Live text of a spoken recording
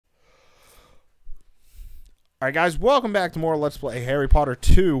Alright guys, welcome back to more Let's Play Harry Potter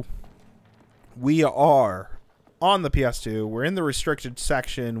 2. We are on the PS2. We're in the restricted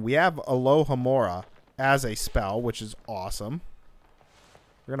section. We have Alohomora as a spell, which is awesome.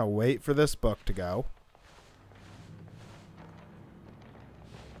 We're going to wait for this book to go.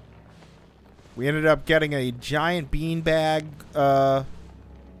 We ended up getting a giant bean bag for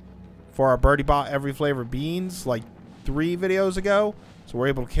our Birdie Bot Every Flavor beans like 3 videos ago. So we're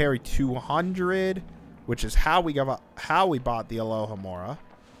able to carry 200, which is how we bought the Alohomora.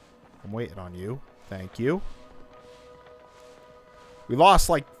 I'm waiting on you. Thank you. We lost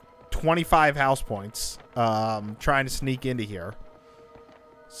like 25 house points trying to sneak into here.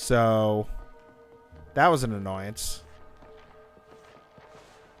 So that was an annoyance.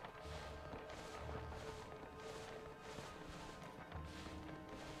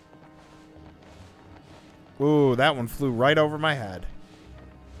 Ooh, that one flew right over my head.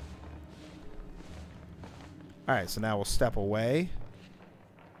 Alright, so now we'll step away.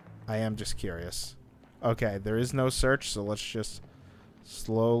 I am just curious. Okay, there is no search, so let's just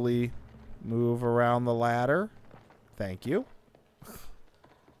slowly move around the ladder. Thank you.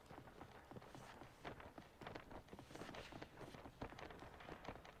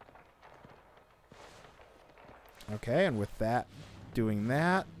 Okay, and with that, doing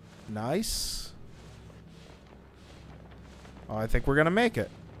that. Nice. Oh, I think we're going to make it.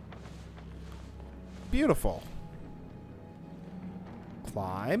 Beautiful.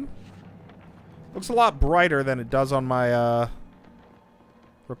 Climb. Looks a lot brighter than it does on my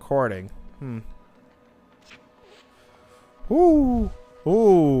recording. Ooh.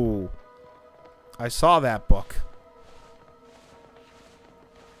 Ooh. I saw that book.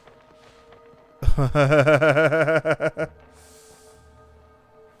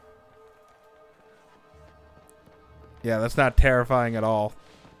 Yeah, that's not terrifying at all.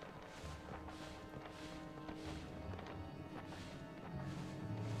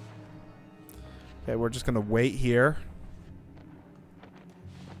 Okay, we're just going to wait here.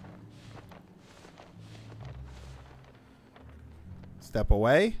 Step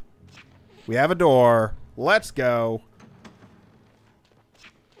away. We have a door. Let's go.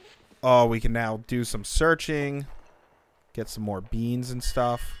 Oh, we can now do some searching. Get some more beans and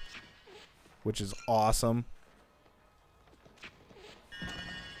stuff, which is awesome.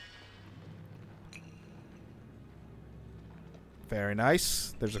 Very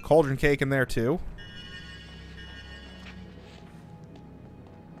nice. There's a cauldron cake in there, too.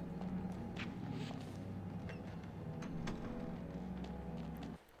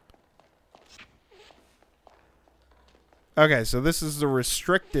 Okay, so this is the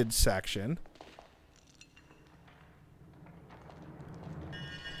restricted section.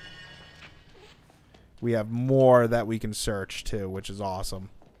 We have more that we can search, too, which is awesome.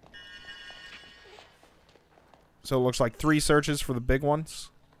 So it looks like 3 searches for the big ones.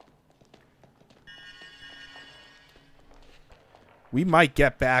 We might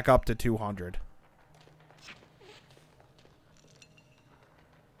get back up to 200.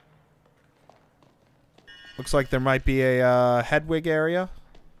 Looks like there might be a Hedwig area.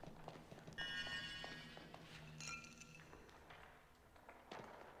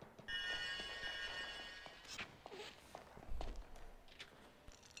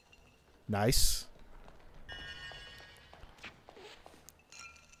 Nice.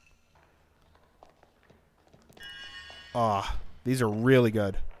 Ah, these are really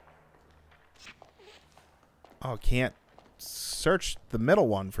good. Oh, can't search the middle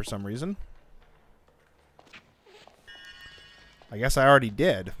one for some reason. I guess I already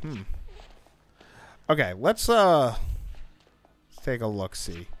did. Okay, let's take a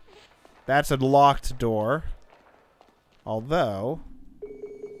look-see. That's a locked door. Although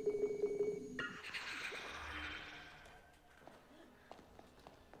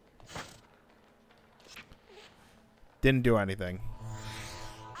didn't do anything.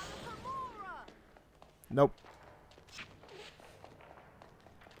 Nope.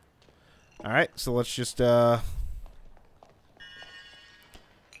 Alright, so let's just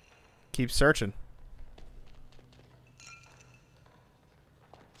keep searching.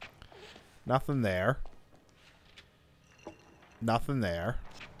 Nothing there. Nothing there.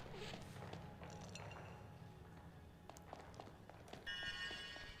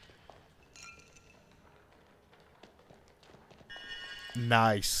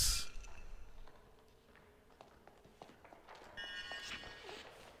 Nice.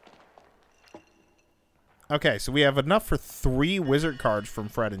 Okay, so we have enough for 3 wizard cards from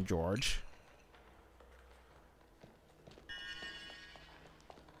Fred and George.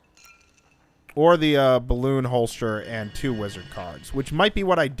 Or the balloon holster and 2 wizard cards, which might be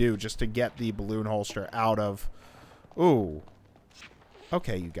what I do just to get the balloon holster out of... Ooh.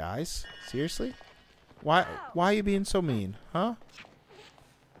 Okay, you guys. Seriously? Why are you being so mean? Huh?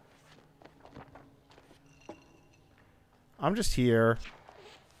 I'm just here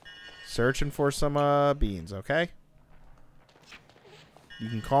searching for some beans, okay? You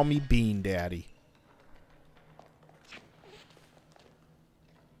can call me Bean Daddy.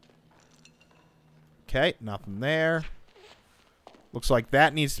 Okay, nothing there. Looks like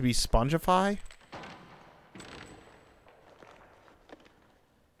that needs to be Spongify.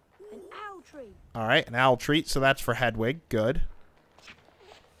 An owl tree. Alright, an owl treat, so that's for Hedwig. Good.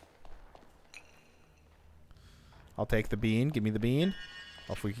 I'll take the bean. Give me the bean.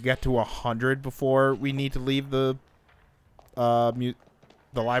 If we could get to 100 before we need to leave the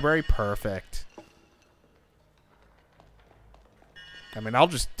library, perfect. I mean, I'll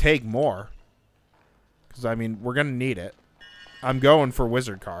just take more. Because, I mean, we're going to need it. I'm going for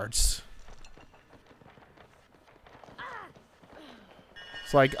wizard cards.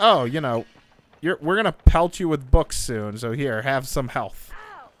 It's like, oh, you know, we're going to pelt you with books soon. So here, have some health.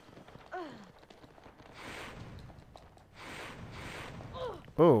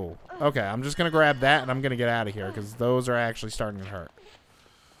 Ooh. Okay, I'm just going to grab that and I'm going to get out of here. Because those are actually starting to hurt.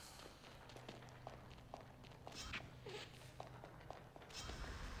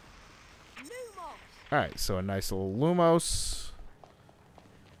 Alright, so a nice little Lumos.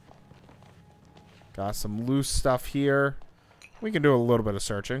 Got some loose stuff here. We can do a little bit of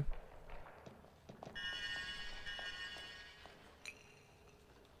searching.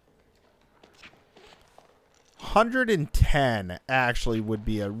 $110 actually would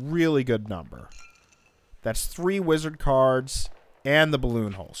be a really good number. That's 3 wizard cards and the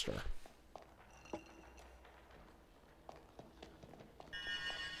balloon holster.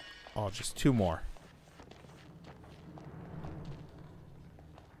 Oh, just 2 more.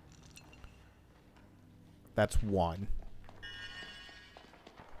 That's 1.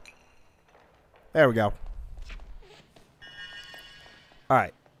 There we go.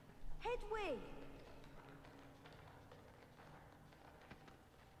 Alright. Hedwig.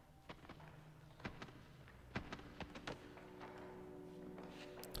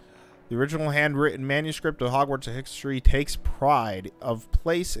 The original handwritten manuscript of Hogwarts history takes pride of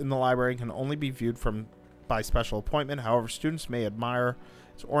place in the library and can only be viewed by special appointment. However, students may admire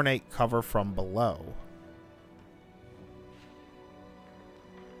its ornate cover from below.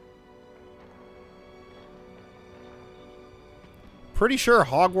 Pretty sure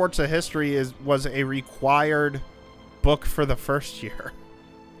Hogwarts of History was a required book for the first year.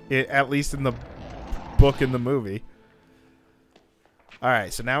 At least in the book in the movie.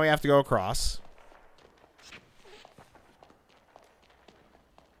 Alright, so now we have to go across.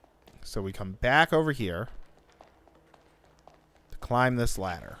 So we come back over here to climb this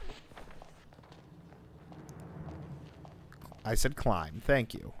ladder. I said climb.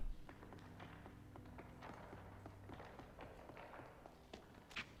 Thank you.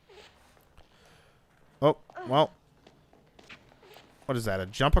 Oh, well. What is that, a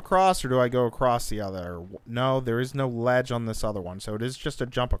jump across, or do I go across the other? No, there is no ledge on this other one, so it is just a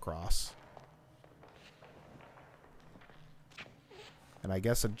jump across. And I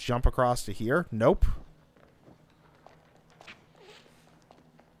guess a jump across to here? Nope.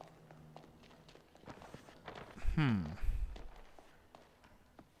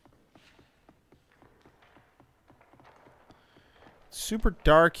 Super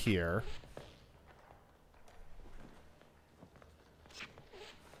dark here.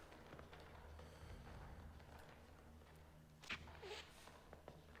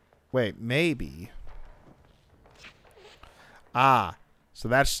 Wait, maybe. Ah, so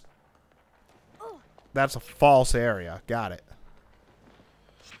that's a false area. Got it.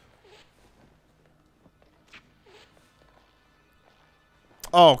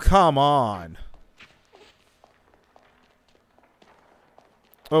 Oh, come on.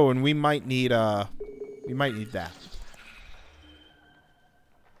 Oh, and we might need that.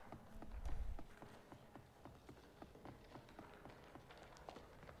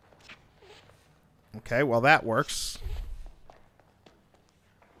 Okay, well that works.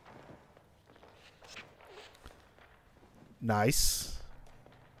 Nice.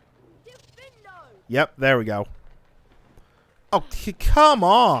 Yep, there we go. Oh, come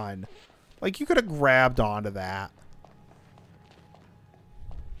on. Like, you could have grabbed onto that.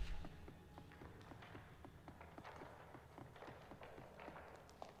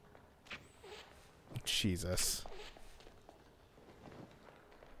 Jesus.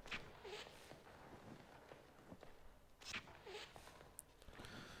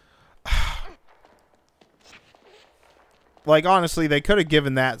 Like, honestly, they could have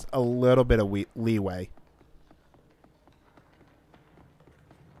given that a little bit of leeway.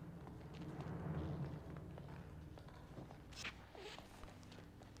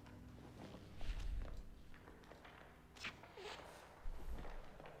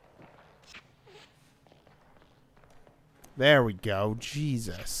 There we go.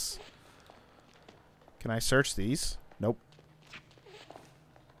 Jesus. Can I search these? Nope.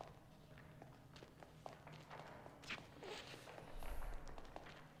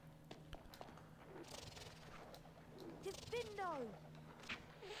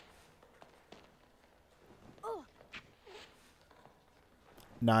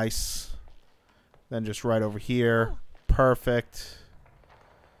 Nice. Then just right over here. Perfect.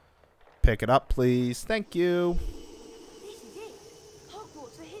 Pick it up, please. Thank you. This is it.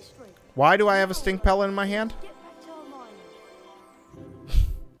 Hogwarts for history. Why do I have a stink pellet in my hand? Get back to Hermione.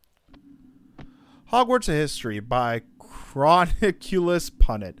 Hogwarts of History by Chroniculus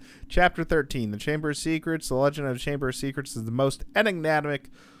Punnett. Chapter 13. The Chamber of Secrets. The Legend of the Chamber of Secrets is the most enigmatic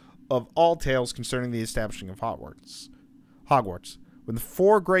of all tales concerning the establishing of Hogwarts. When the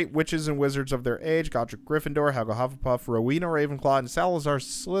four great witches and wizards of their age, Godric Gryffindor, Helga Hufflepuff, Rowena Ravenclaw, and Salazar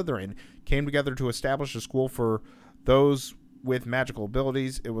Slytherin, came together to establish a school for those with magical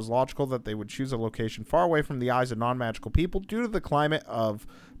abilities, it was logical that they would choose a location far away from the eyes of non-magical people due to the climate of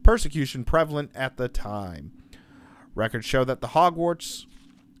persecution prevalent at the time. Records show that the Hogwarts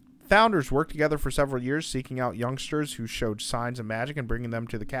founders worked together for several years, seeking out youngsters who showed signs of magic and bringing them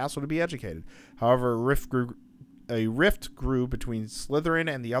to the castle to be educated. However, a rift grew between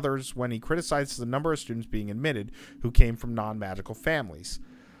Slytherin and the others when he criticized the number of students being admitted who came from non-magical families.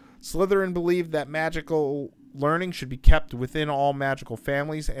 Slytherin believed that magical learning should be kept within all magical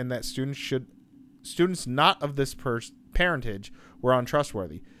families and that students not of this parentage were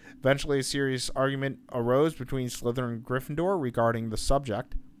untrustworthy. Eventually, a serious argument arose between Slytherin and Gryffindor regarding the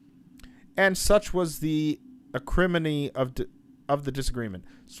subject, and such was the acrimony of the disagreement.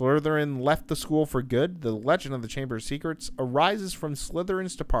 Slytherin left the school for good. The legend of the Chamber of Secrets arises from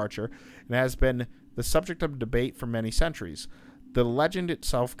Slytherin's departure and has been the subject of debate for many centuries. The legend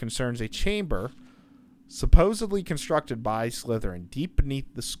itself concerns a chamber supposedly constructed by Slytherin deep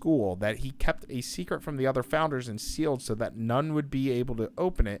beneath the school that he kept a secret from the other founders and sealed so that none would be able to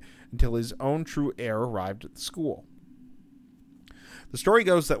open it until his own true heir arrived at the school. The story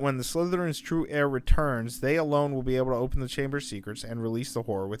goes that when the Slytherin's true heir returns, they alone will be able to open the Chamber of Secrets and release the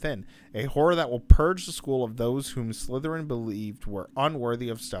horror within. A horror that will purge the school of those whom Slytherin believed were unworthy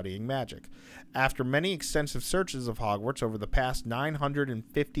of studying magic. After many extensive searches of Hogwarts over the past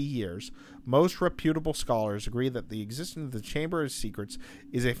 950 years, most reputable scholars agree that the existence of the Chamber of Secrets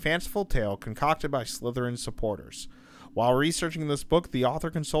is a fanciful tale concocted by Slytherin supporters. While researching this book, the author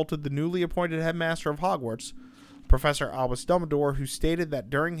consulted the newly appointed headmaster of Hogwarts, Professor Albus Dumbledore, who stated that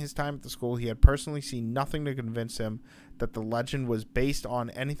during his time at the school he had personally seen nothing to convince him that the legend was based on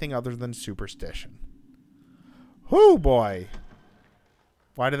anything other than superstition. Whoo, boy!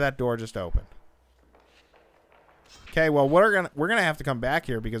 Why did that door just open? Okay, well, we're gonna have to come back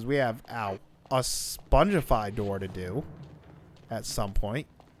here because we have a Spongify door to do at some point.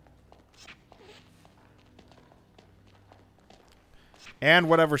 And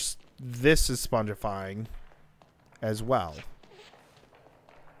whatever this is spongifying as well.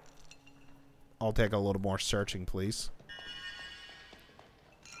 I'll take a little more searching, please.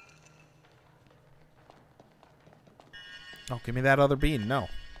 Oh, give me that other bean. No.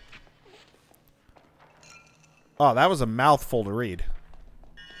 Oh, that was a mouthful to read.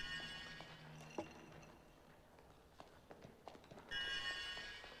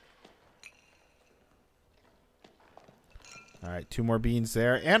 All right, 2 more beans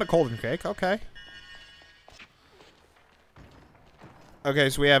there. And a cauldron cake. Okay.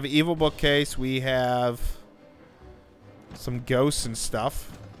 Okay, so we have evil bookcase. We have some ghosts and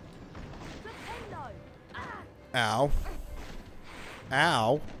stuff. Ow.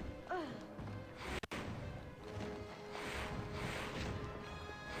 Ow.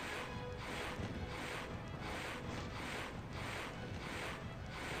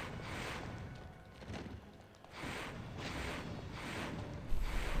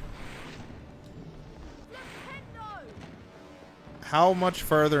 How much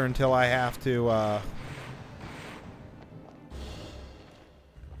further until I have to,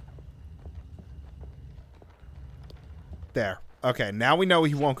 There. Okay, now we know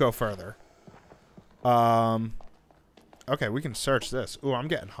he won't go further. Okay, we can search this. Ooh, I'm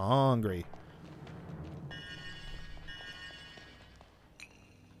getting hungry.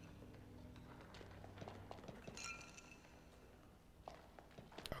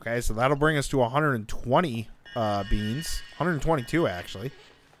 Okay, so that'll bring us to 120 beans. 122, actually.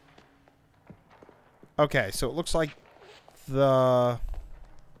 Okay, so it looks like I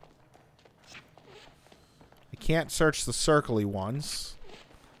can't search the circly ones.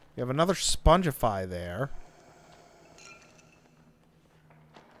 We have another Spongify there.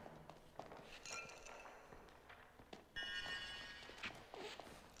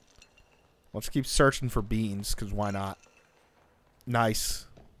 Let's keep searching for beans, because why not? Nice.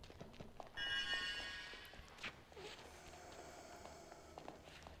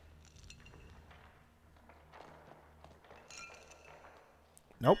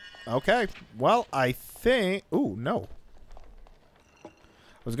 Nope. Okay. Well, I think... Ooh, no. I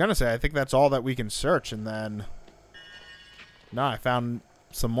was going to say, I think that's all that we can search, and then... No, I found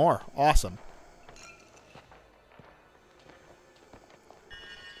some more. Awesome.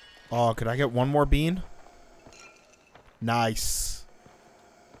 Oh, could I get one more bean? Nice.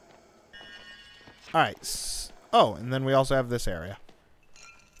 Alright. Oh, and then we also have this area.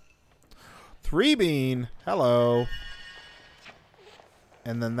 3 bean. Hello.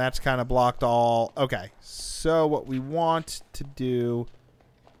 And then that's kind of blocked all... Okay. So what we want to do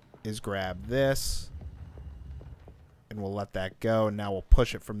is grab this. And we'll let that go. And now we'll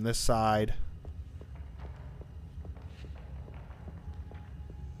push it from this side.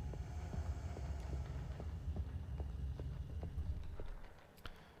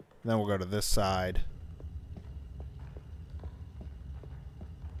 Then we'll go to this side.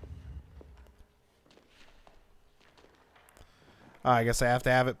 I guess I have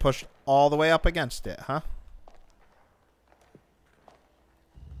to have it pushed all the way up against it, huh?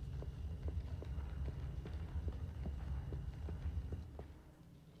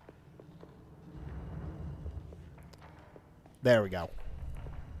 There we go.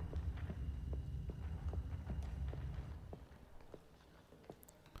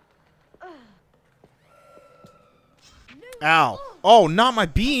 Ow. Oh, not my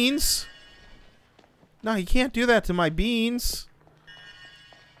beans. No, you can't do that to my beans.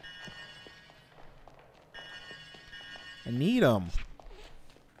 I need them.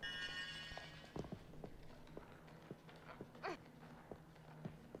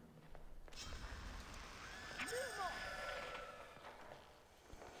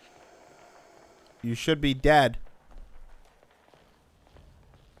 You should be dead.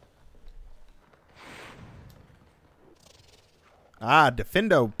 Ah,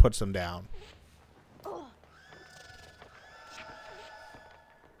 Defendo puts them down.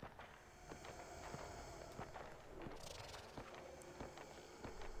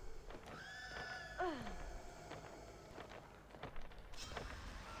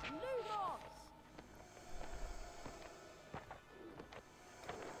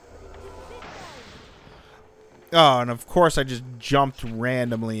 Oh, and of course I just jumped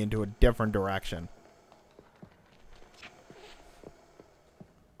randomly into a different direction.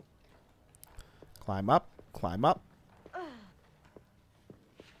 Climb up, climb up.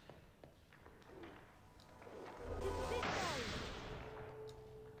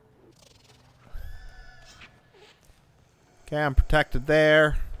 Okay, I'm protected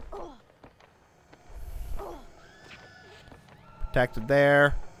there. Protected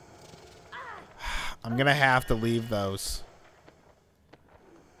there. I'm gonna have to leave those.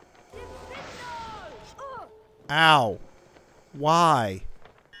 Ow. Why?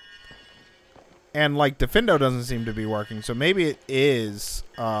 And, like, Defendo doesn't seem to be working, so maybe it is,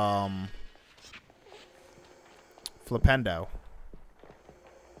 Flipendo.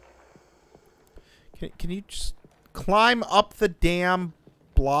 Can you just climb up the damn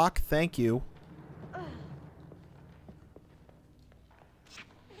block? Thank you.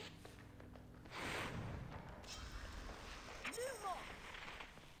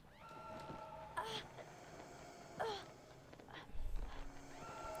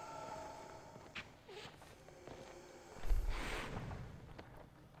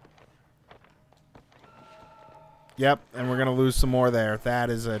 Yep, and we're going to lose some more there.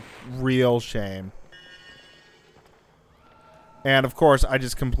 That is a real shame. And, of course, I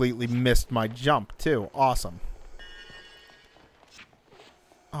just completely missed my jump, too. Awesome.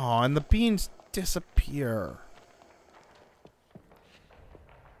 Oh, and the beans disappear.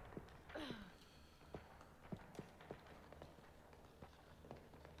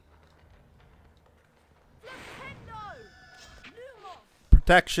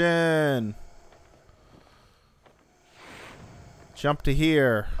 Protection! Jump to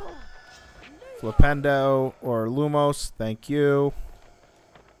here. Flipendo or Lumos, thank you.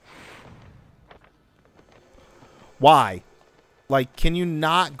 Why? Like, can you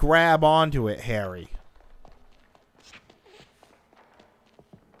not grab onto it, Harry?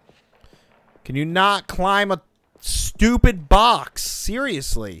 Can you not climb a stupid box?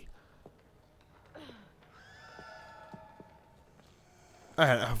 Seriously.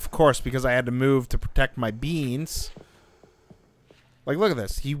 Of course, because I had to move to protect my beans. Like, look at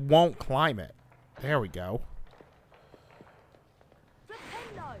this. He won't climb it. There we go.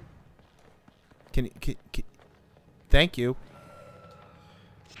 Can thank you.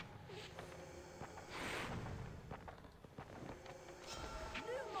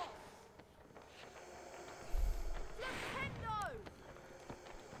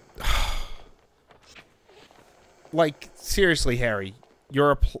 Like, seriously, Harry.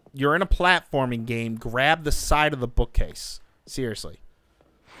 You're in a platforming game. Grab the side of the bookcase. Seriously.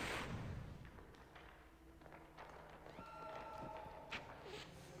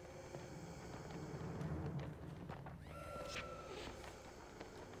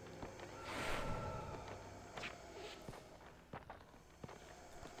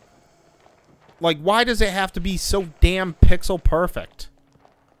 Like, why does it have to be so damn pixel perfect?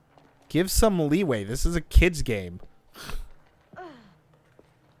 Give some leeway. This is a kid's game.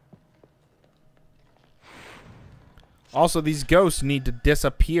 Also, these ghosts need to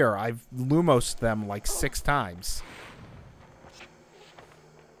disappear. I've Lumosed them like 6 times.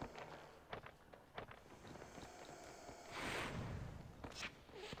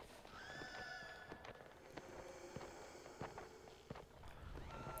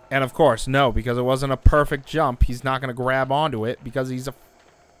 And of course, no, because it wasn't a perfect jump, he's not going to grab onto it because he's a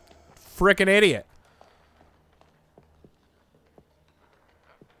frickin' idiot.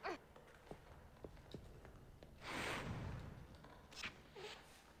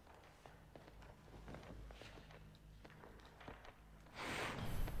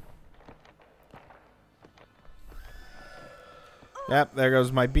 Yep, there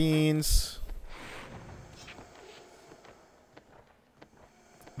goes my beans.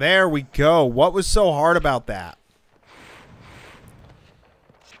 There we go. What was so hard about that?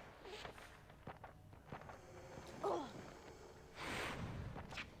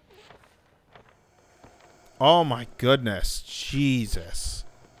 Oh my goodness. Jesus.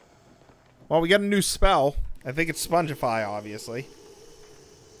 Well, we got a new spell. I think it's Spongify, obviously.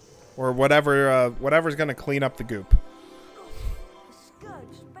 Or whatever, whatever's going to clean up the goop.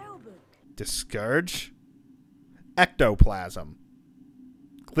 Discourage? Ectoplasm.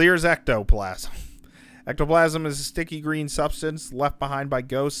 Clears ectoplasm. Ectoplasm is a sticky green substance left behind by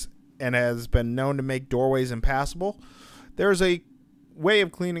ghosts and has been known to make doorways impassable. There is a way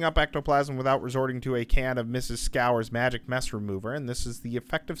of cleaning up ectoplasm without resorting to a can of Mrs. Scour's magic mess remover, and this is the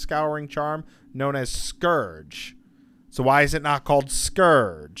effective scouring charm known as Scourge. So why is it not called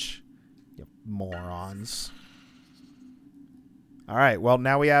Scourge? You morons. Alright, well,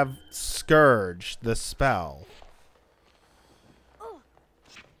 now we have Scourge, the spell.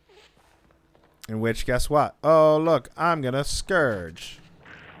 In which, guess what? Oh, look, I'm gonna Scourge.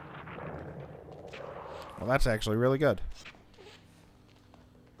 Well, that's actually really good.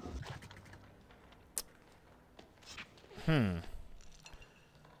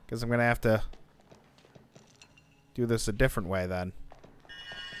 Guess I'm gonna have to do this a different way, then.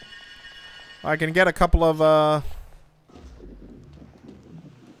 I can get a couple of,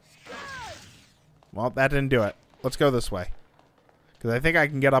 well, that didn't do it. Let's go this way. Because I think I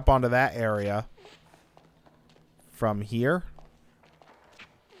can get up onto that area from here.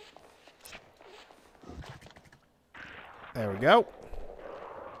 There we go.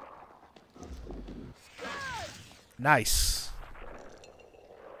 Nice.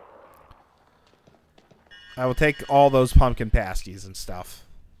 I will take all those pumpkin pasties and stuff.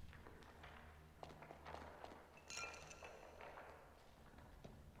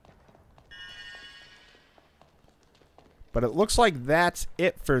 But it looks like that's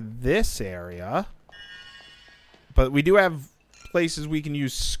it for this area. But we do have places we can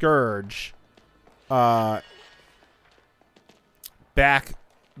use Scourge back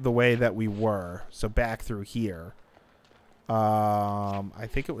the way that we were. So back through here. I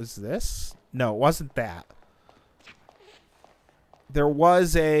think it was this. No, it wasn't that. There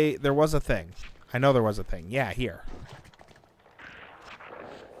was a thing. I know there was a thing. Yeah, here.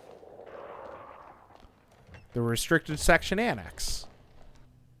 The restricted section annex.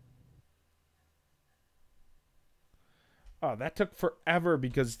 Oh, that took forever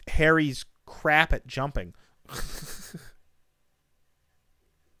because Harry's crap at jumping.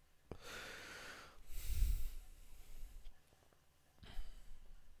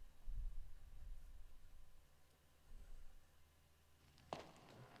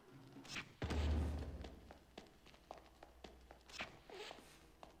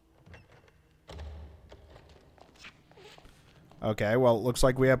 Okay, well, it looks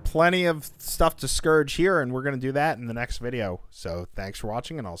like we have plenty of stuff stuff to scourge here, and we're going to do that in the next video. So thanks for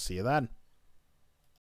watching, and I'll see you then.